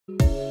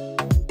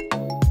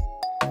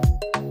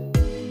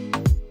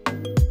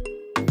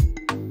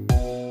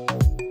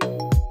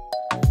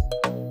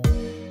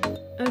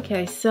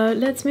Okay, so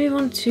let's move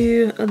on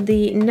to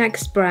the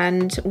next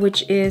brand,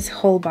 which is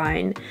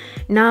Holbein.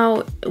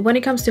 Now, when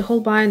it comes to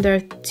Holbein, there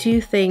are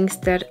two things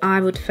that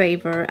I would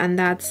favor, and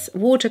that's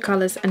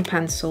watercolors and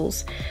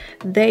pencils.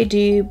 They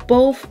do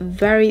both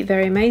very,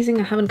 very amazing.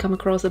 I haven't come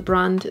across a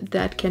brand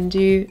that can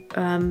do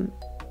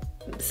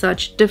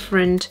such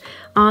different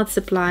art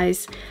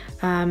supplies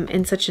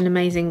in such an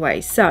amazing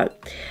way. So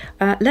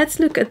let's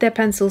look at their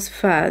pencils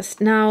first.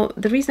 Now,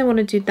 the reason I want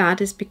to do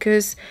that is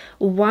because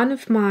one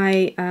of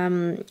my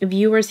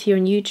viewers here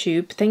on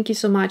YouTube, thank you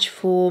so much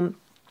for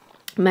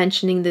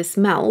mentioning this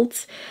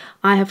melt.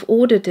 I have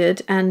ordered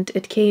it and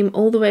it came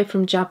all the way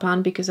from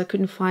Japan because I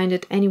couldn't find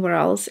it anywhere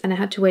else, and I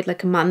had to wait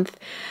like a month.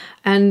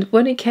 And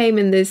when it came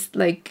in this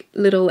like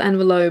little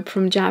envelope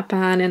from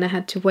Japan and I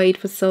had to wait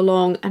for so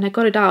long and I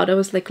got it out, I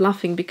was like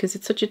laughing because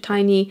it's such a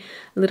tiny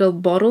little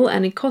bottle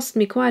and it cost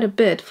me quite a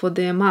bit for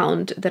the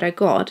amount that I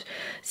got.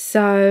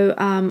 So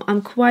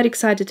I'm quite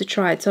excited to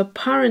try it. So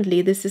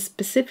apparently this is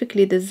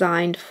specifically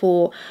designed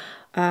for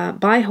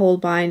by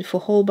Holbein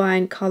for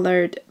Holbein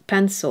colored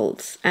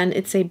pencils, and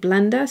it's a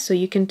blender, so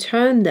you can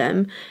turn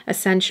them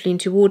essentially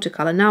into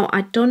watercolor. Now,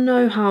 I don't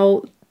know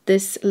how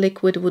this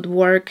liquid would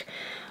work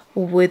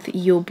with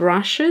your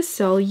brushes,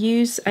 so I'll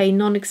use a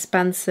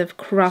non-expensive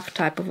craft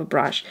type of a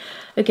brush.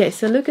 Okay,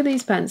 so look at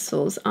these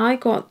pencils. I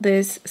got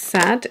this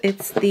set.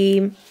 It's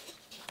the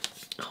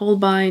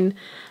Holbein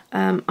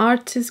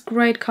Artist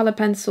Grade color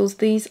pencils.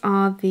 These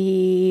are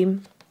the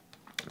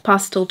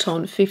pastel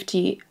tone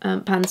 50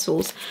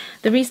 pencils.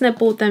 The reason I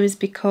bought them is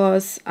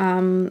because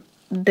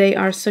they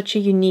are such a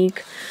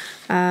unique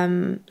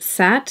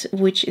set,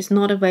 which is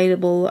not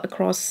available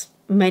across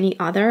many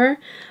other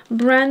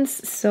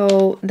brands,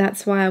 so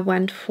that's why I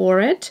went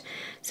for it.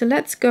 So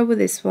let's go with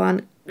this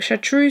one,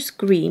 Chartreuse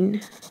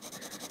Green.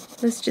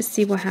 Let's just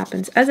see what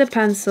happens. As a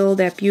pencil,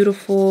 they're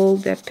beautiful,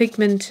 they're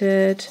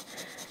pigmented,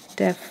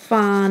 they're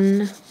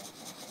fun.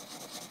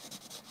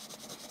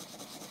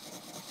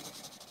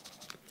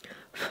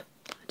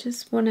 I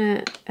just want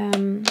to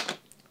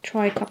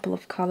try a couple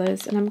of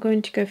colors, and I'm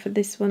going to go for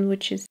this one,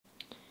 which is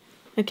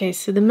okay.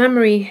 So the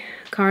memory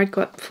card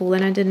got full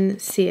and I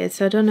didn't see it,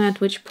 so I don't know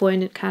at which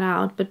point it cut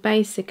out, but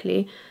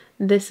basically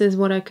this is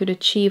what I could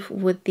achieve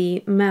with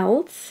the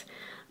melts.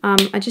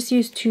 I just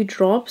used 2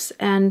 drops,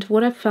 and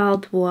what I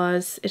felt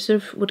was it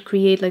sort of would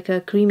create like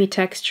a creamy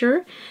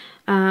texture,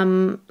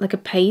 like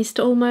a paste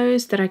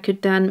almost, that I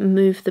could then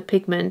move the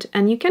pigment,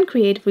 and you can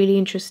create really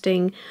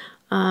interesting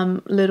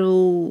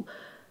little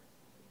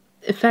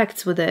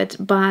effects with it,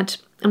 but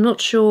I'm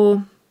not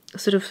sure,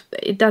 sort of,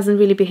 it doesn't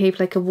really behave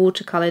like a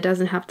watercolor. It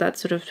doesn't have that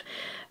sort of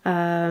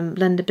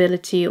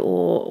blendability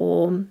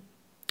or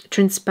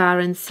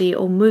transparency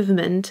or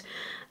movement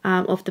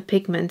of the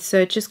pigment.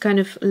 So it just kind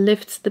of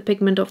lifts the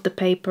pigment off the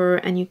paper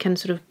and you can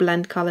sort of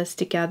blend colors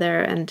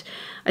together. And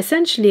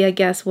essentially, I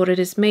guess what it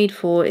is made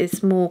for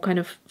is more kind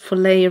of for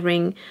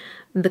layering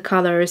the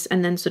colors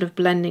and then sort of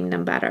blending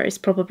them better. It's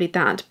probably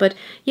that. But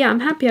yeah,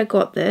 I'm happy I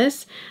got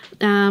this,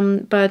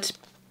 but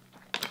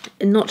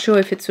not sure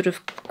if it sort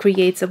of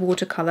creates a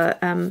watercolor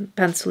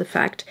pencil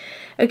effect.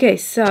 Okay,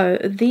 so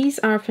these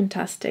are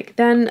fantastic.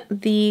 Then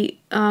the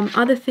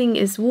other thing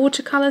is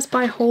watercolors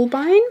by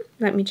Holbein.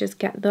 Let me just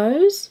get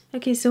those.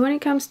 Okay, so when it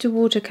comes to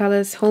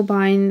watercolors,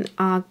 Holbein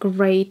are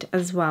great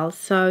as well.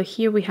 So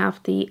here we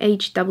have the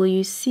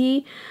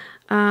HWC.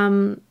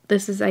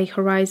 This is a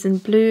Horizon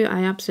Blue.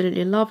 I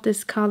absolutely love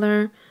this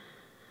color.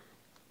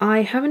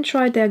 I haven't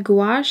tried their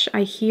gouache.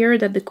 I hear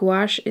that the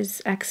gouache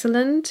is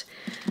excellent,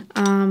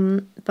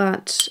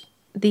 but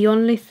the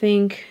only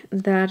thing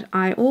that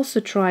I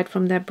also tried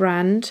from their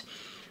brand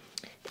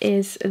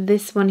is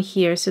this one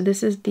here. So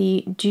this is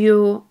the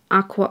Duo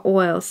Aqua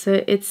Oil.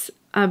 So it's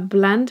a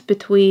blend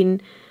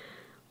between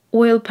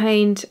oil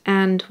paint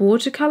and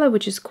watercolor,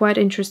 which is quite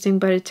interesting,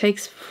 but it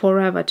takes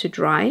forever to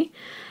dry.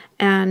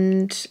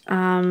 And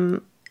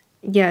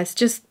yeah, it's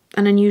just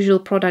an unusual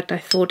product I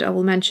thought I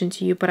will mention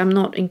to you, but I'm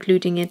not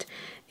including it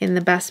in the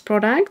best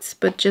products,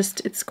 but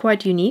just it's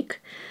quite unique.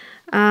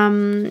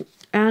 And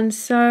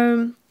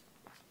so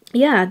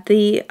yeah,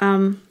 the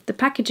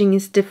packaging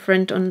is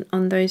different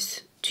on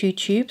those 2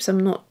 tubes. I'm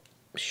not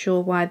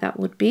sure why that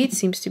would be. It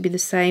seems to be the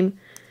same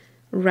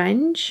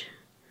range,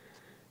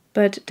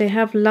 but they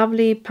have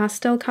lovely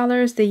pastel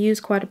colors. They use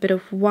quite a bit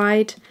of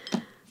white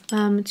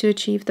to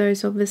achieve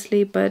those,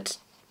 obviously, but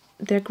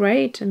they're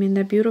great. I mean,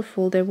 they're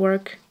beautiful. They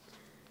work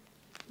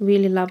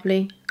really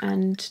lovely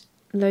and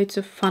loads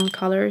of fun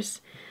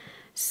colors.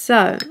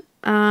 So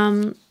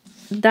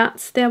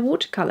that's their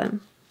watercolor.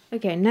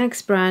 Okay,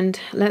 next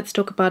brand, let's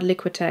talk about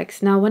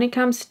Liquitex. Now, when it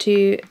comes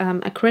to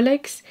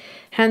acrylics,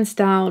 hands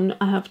down,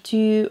 I have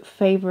 2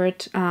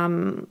 favorite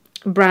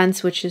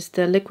brands, which is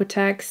the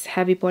Liquitex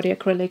heavy body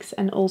acrylics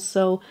and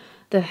also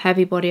the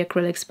heavy body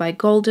acrylics by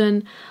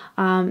Golden.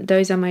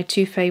 Those are my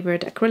 2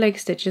 favorite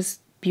acrylics. They're just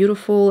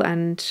beautiful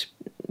and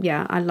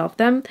yeah, I love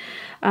them.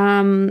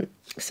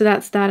 So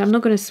that's that. I'm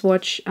not going to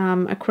swatch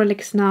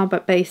acrylics now,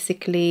 but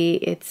basically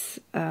it's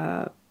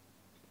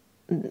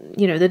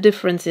you know, the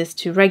difference is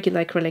to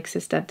regular acrylics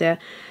is that they're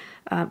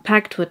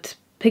packed with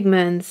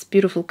pigments,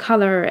 beautiful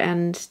color,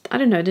 and I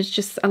don't know,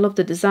 I love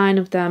the design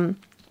of them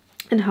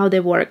and how they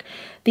work.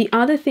 The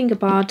other thing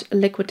about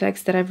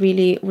Liquitex that I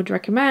really would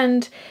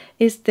recommend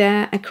is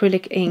their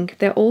acrylic ink.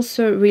 They're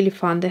also really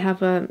fun. They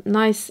have a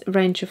nice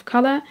range of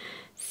color.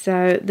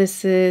 So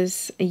this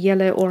is a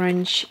yellow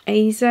orange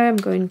Aza. I'm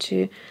going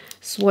to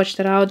swatch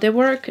that out. They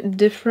work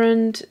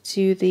different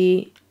to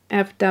the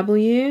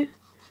FW,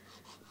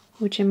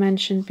 which I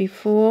mentioned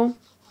before.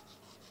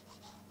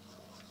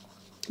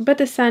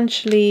 But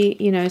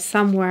essentially, you know,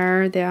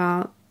 somewhere they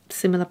are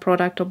similar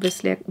product.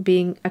 Obviously,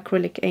 being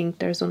acrylic ink,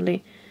 there's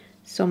only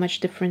so much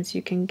difference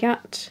you can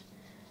get.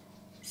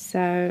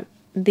 So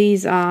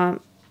these are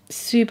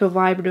super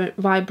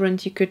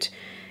vibrant.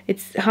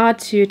 It's hard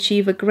to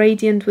achieve a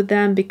gradient with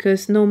them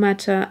because no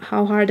matter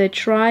how hard I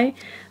try,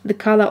 the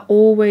color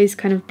always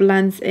kind of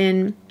blends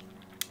in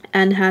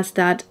and has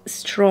that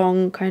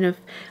strong kind of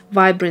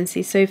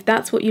vibrancy. So if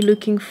that's what you're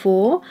looking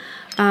for,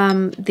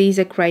 these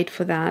are great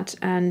for that,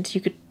 and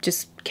you could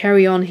just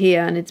carry on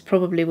here and it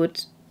probably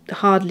would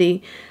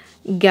hardly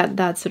get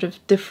that sort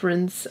of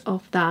difference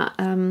of that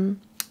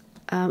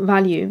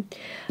value.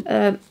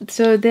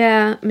 So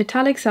their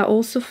metallics are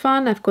also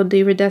fun. I've got the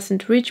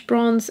iridescent rich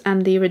bronze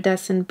and the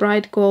iridescent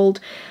bright gold.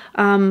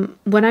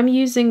 When I'm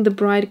using the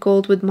bright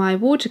gold with my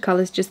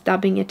watercolors, just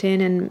dabbing it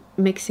in and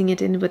mixing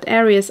it in with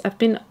areas, I've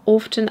been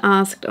often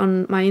asked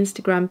on my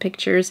Instagram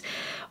pictures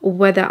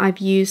whether I've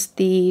used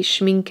the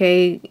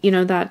Schminke, you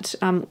know, that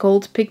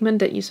gold pigment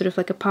that you sort of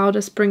like a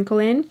powder sprinkle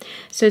in.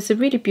 So it's a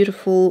really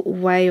beautiful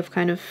way of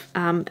kind of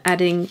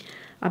adding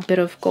a bit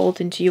of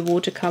gold into your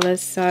watercolors.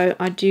 So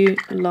I do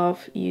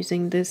love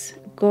using this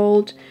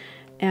gold,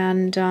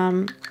 and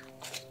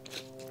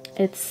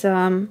it's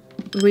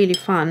really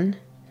fun.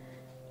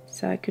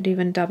 So I could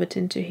even dab it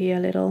into here a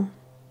little,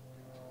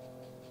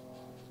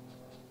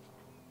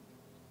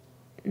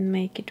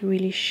 make it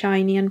really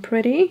shiny and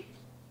pretty.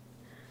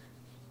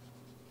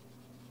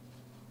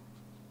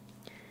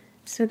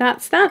 So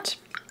that's that.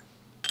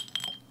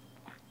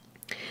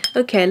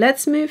 Okay,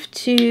 let's move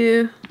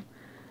to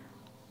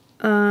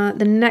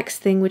the next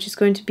thing, which is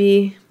going to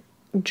be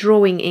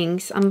drawing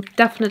inks. I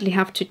definitely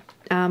have to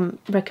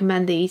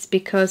recommend these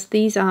because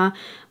these are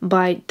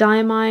by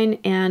Diamine,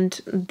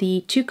 and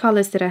the two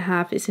colors that I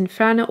have is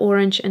Inferno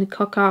Orange and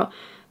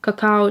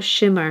Cacao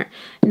Shimmer.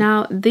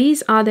 Now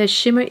these are their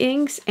shimmer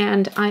inks,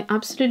 and I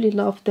absolutely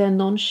love their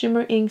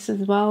non-shimmer inks as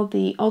well,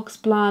 the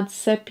Oxblood,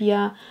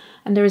 Sepia,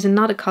 and there is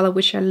another color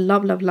which I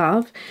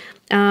love.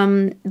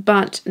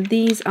 But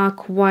these are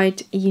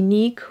quite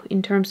unique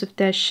in terms of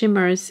their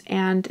shimmers,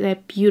 and they're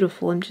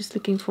beautiful. I'm just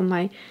looking for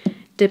my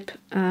dip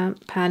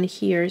pan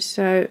here.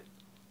 So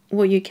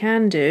what you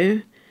can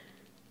do,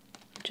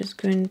 I'm just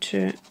going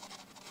to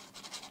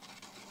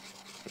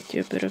do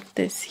a bit of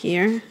this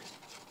here,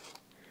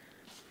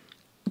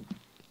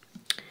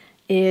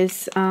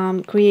 is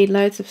create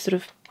loads of sort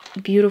of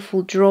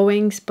beautiful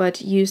drawings,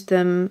 but use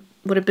them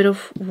with a bit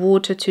of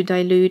water to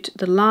dilute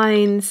the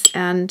lines,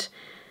 and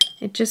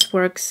it just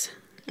works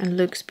and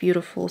looks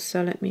beautiful.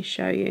 So let me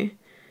show you.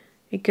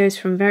 It goes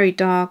from very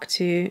dark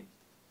to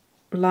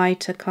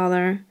lighter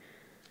color.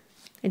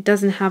 It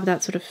doesn't have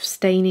that sort of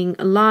staining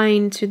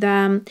line to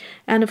them.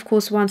 And of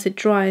course, once it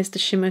dries, the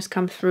shimmers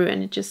come through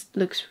and it just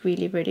looks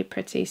really, really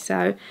pretty.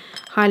 So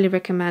highly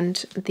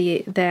recommend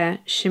their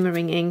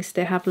shimmering inks.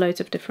 They have loads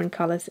of different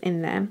colors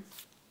in there.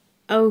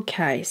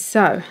 Okay,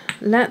 so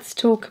let's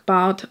talk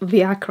about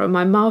Viacro.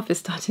 My mouth is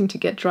starting to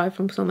get dry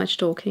from so much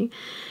talking.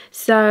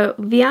 So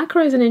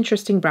Viacro is an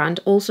interesting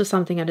brand, also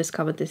something I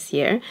discovered this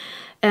year.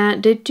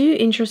 They do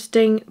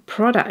interesting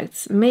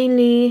products,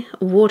 mainly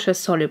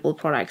water-soluble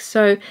products.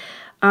 So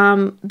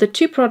the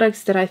two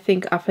products that I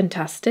think are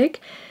fantastic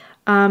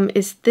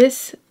is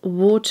this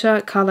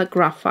watercolor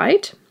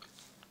graphite.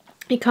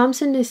 It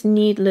comes in this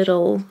neat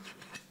little,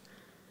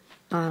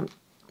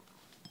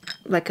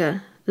 like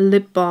a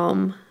lip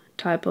balm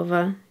type of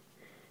a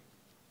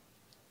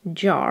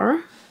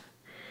jar,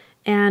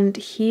 and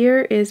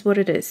here is what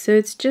it is. So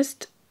it's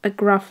just a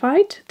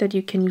graphite that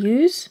you can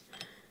use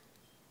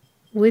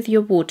with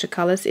your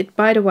watercolors. It,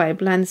 by the way,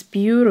 blends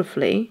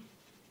beautifully,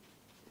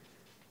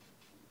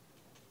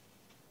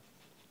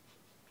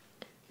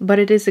 but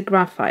it is a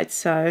graphite,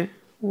 so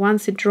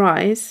once it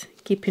dries,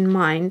 keep in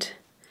mind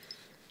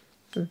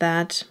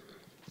that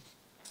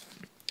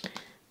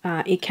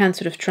it can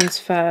sort of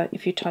transfer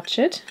if you touch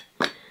it.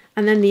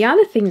 And then the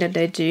other thing that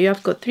they do,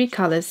 I've got three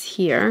colors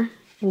here,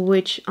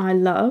 which I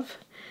love,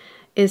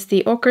 is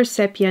the Ochre,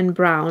 Sepia and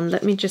Brown.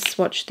 Let me just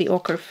swatch the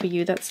Ochre for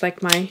you. That's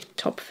like my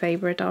top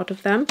favorite out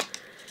of them.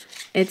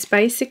 It's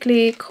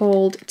basically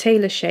called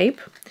Tailor Shape,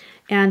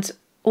 and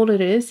all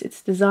it is,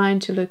 it's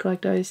designed to look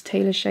like those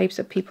tailor shapes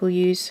that people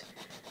use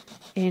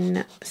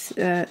in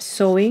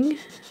sewing,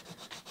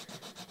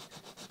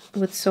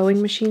 with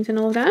sewing machines and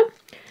all that.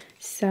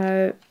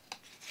 So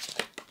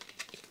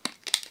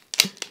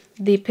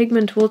the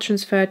pigment will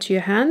transfer to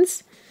your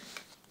hands,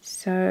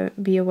 so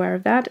be aware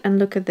of that. And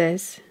look at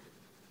this.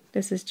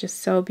 This is just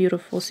so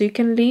beautiful. So you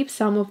can leave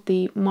some of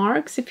the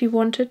marks if you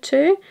wanted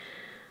to,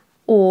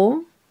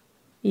 or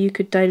you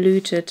could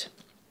dilute it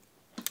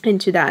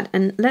into that.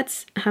 And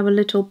let's have a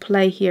little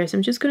play here. So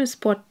I'm just going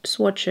to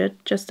swatch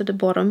it just at the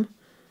bottom,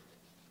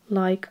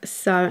 like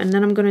so, and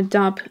then I'm going to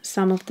dab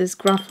some of this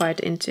graphite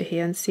into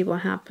here and see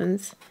what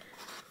happens.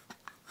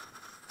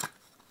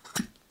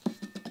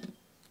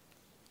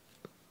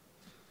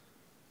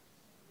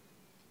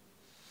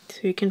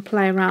 So you can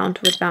play around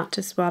with that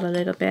as well a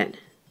little bit.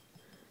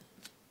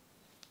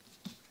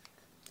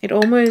 It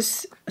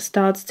almost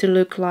starts to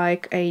look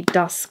like a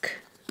dusk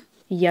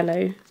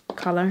yellow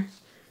color.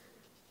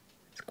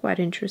 It's quite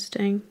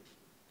interesting.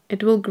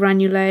 It will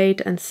granulate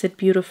and sit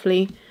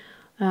beautifully,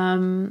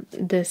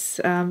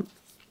 this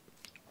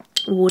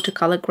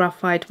watercolor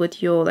graphite,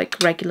 with your like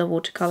regular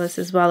watercolors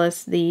as well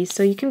as these.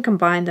 So you can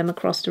combine them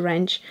across the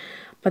range,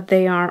 but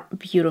they are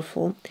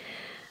beautiful.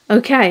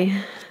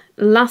 Okay.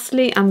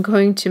 Lastly, I'm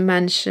going to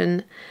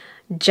mention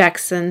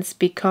Jackson's,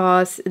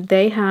 because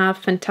they have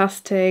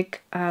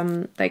fantastic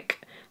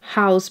like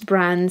house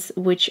brands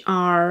which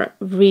are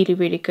really,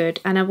 really good.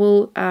 And I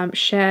will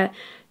share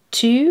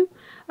two.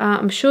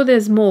 I'm sure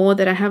there's more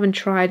that I haven't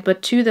tried,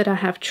 but two that I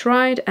have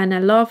tried and I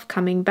love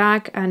coming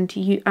back, and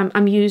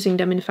I'm using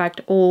them in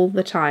fact all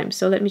the time.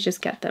 So let me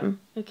just get them.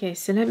 Okay,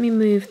 so let me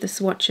move the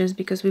swatches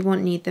because we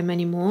won't need them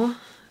anymore.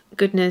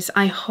 Goodness,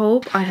 I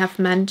hope I have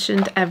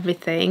mentioned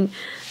everything,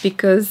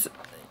 because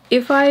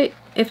if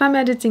I'm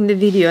editing the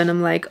video and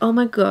I'm like, oh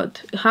my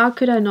god, how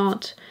could I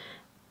not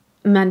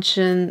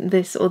mention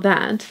this or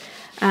that,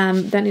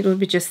 then it'll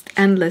be just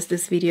endless,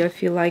 this video, I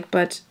feel like.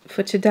 But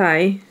for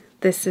today,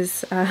 this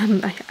is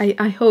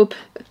I hope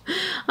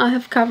I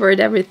have covered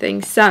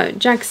everything. So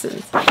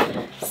Jackson's,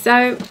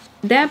 so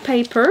their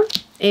paper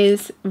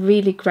is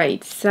really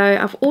great. So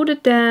I've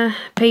ordered their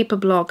paper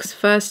blocks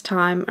first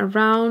time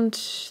around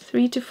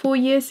 3 to 4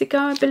 years ago,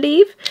 I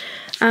believe.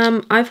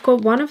 I've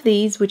got one of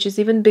these which is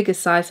even bigger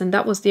size, and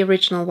that was the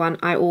original one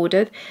I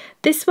ordered.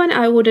 This one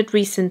I ordered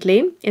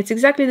recently. It's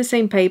exactly the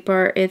same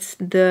paper, it's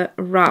the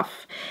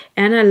rough,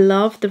 and I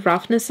love the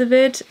roughness of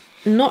it.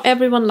 Not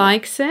everyone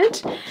likes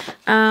it.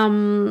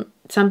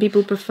 Some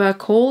people prefer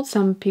cold,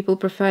 some people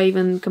prefer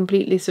even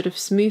completely sort of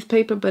smooth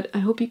paper, but I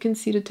hope you can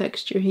see the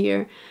texture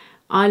here.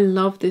 I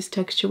love this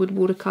texture with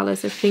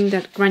watercolors. I think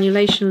that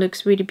granulation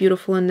looks really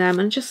beautiful in them,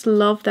 and I just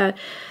love that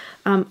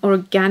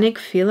organic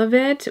feel of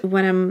it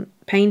when I'm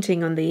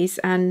painting on these.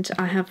 And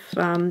I have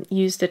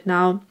used it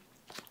now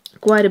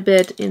quite a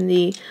bit in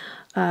the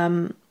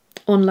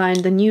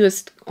the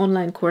newest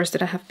online course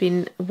that I have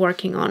been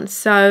working on.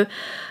 So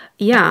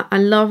yeah, I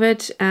love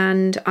it.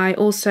 And I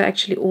also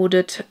actually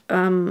ordered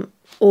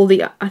all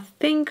the, I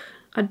think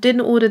I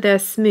didn't order their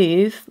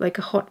smooth, like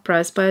a hot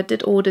press, but I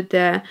did order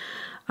their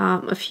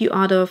a few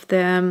out of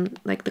them,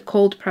 like the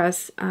cold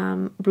press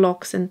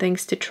blocks and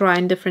things, to try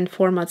in different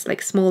formats,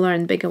 like smaller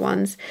and bigger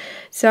ones.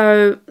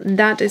 So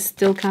that is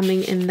still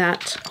coming in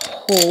that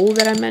haul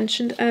that I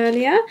mentioned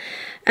earlier.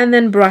 And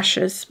then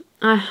brushes.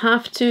 I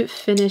have to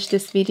finish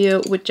this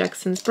video with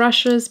Jackson's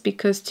brushes,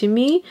 because to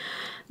me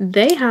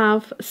they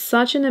have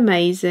such an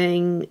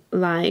amazing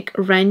like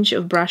range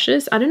of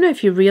brushes. I don't know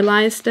if you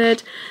realized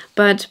it,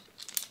 but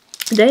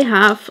they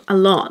have a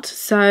lot.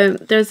 So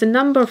there's a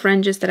number of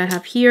ranges that I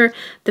have here.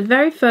 The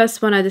very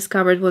first one I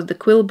discovered was the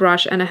Quill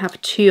brush, and I have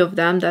 2 of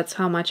them. That's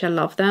how much I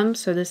love them.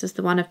 So this is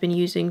the one I've been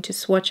using to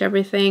swatch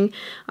everything.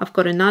 I've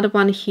got another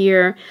one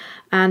here,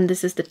 and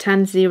this is the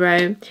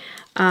 10-0.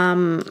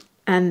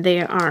 And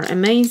they are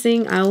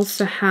amazing. I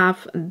also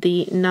have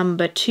the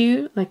number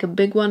 2, like a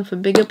big one for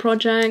bigger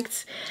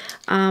projects.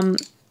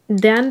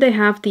 Then they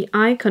have the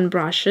Icon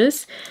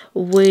brushes,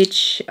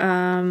 which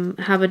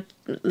have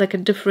a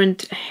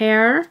different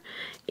hair,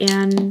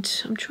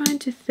 and I'm trying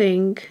to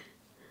think,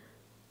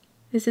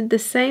 is it the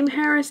same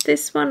hair as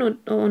this one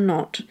or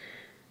not?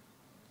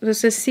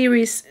 This is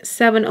series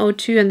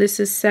 702 and this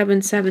is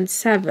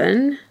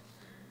 777.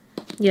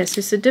 Yes,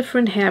 it's a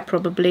different hair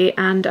probably,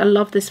 and I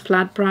love this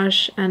flat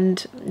brush,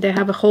 and they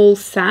have a whole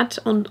set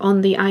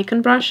on the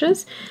Icon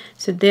brushes,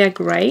 so they're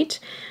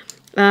great.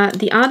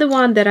 The other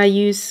one that I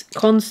use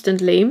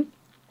constantly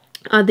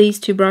are these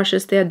 2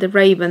 brushes. They're the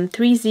Raven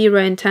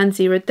 3-0 and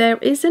 10-0. There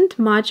isn't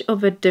much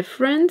of a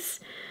difference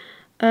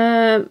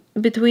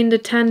between the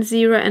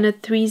 10-0 and a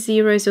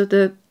 3-0. So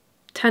the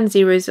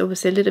 10-0 is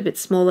obviously a little bit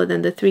smaller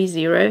than the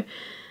 3-0.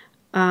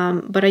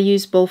 But I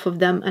use both of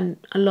them and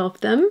I love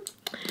them.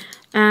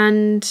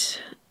 And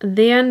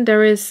then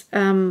there is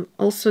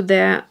also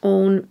their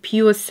own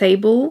pure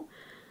sable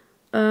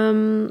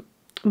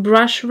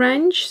brush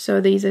range. So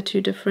these are 2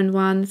 different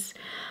ones,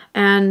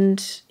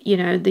 and you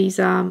know, these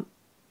are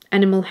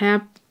animal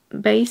hair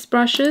based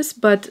brushes,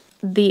 but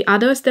the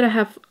others that I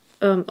have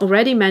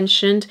already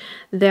mentioned,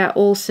 they're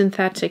all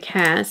synthetic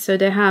hair. So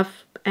they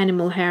have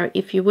animal hair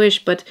if you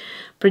wish, but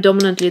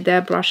predominantly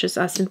their brushes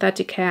are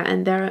synthetic hair,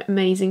 and they're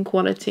amazing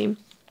quality.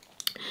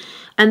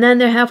 And then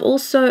they have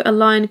also a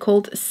line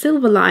called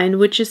Silverline,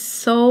 which is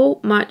so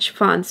much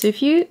fun. So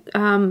if you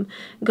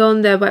go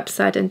on their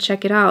website and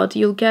check it out,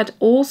 you'll get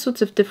all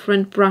sorts of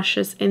different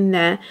brushes in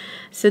there.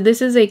 So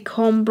this is a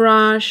comb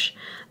brush.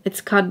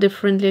 it's cut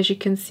differently, as you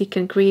can see,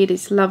 can create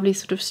these lovely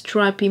sort of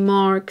stripy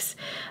marks.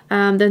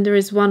 Then there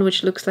is one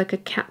which looks like a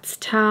cat's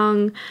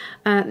tongue.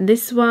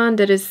 This one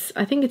that is,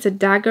 I think it's a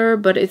dagger,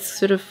 but it's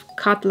sort of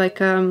cut like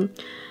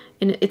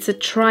it's a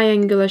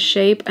triangular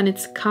shape, and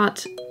it's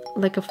cut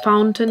like a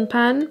fountain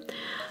pen.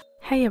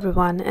 Hey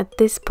everyone, at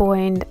this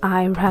point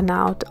I ran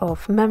out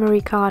of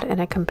memory card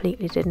and I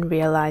completely didn't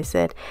realize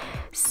it.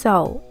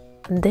 So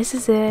this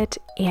is it,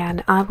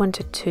 and I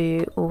wanted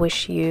to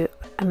wish you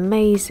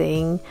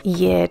amazing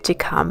year to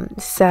come.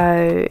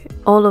 So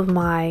all of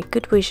my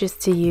good wishes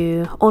to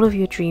you, all of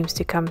your dreams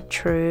to come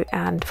true,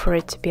 and for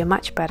it to be a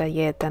much better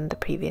year than the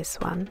previous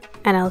one.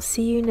 And I'll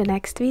see you in the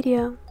next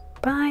video.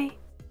 Bye!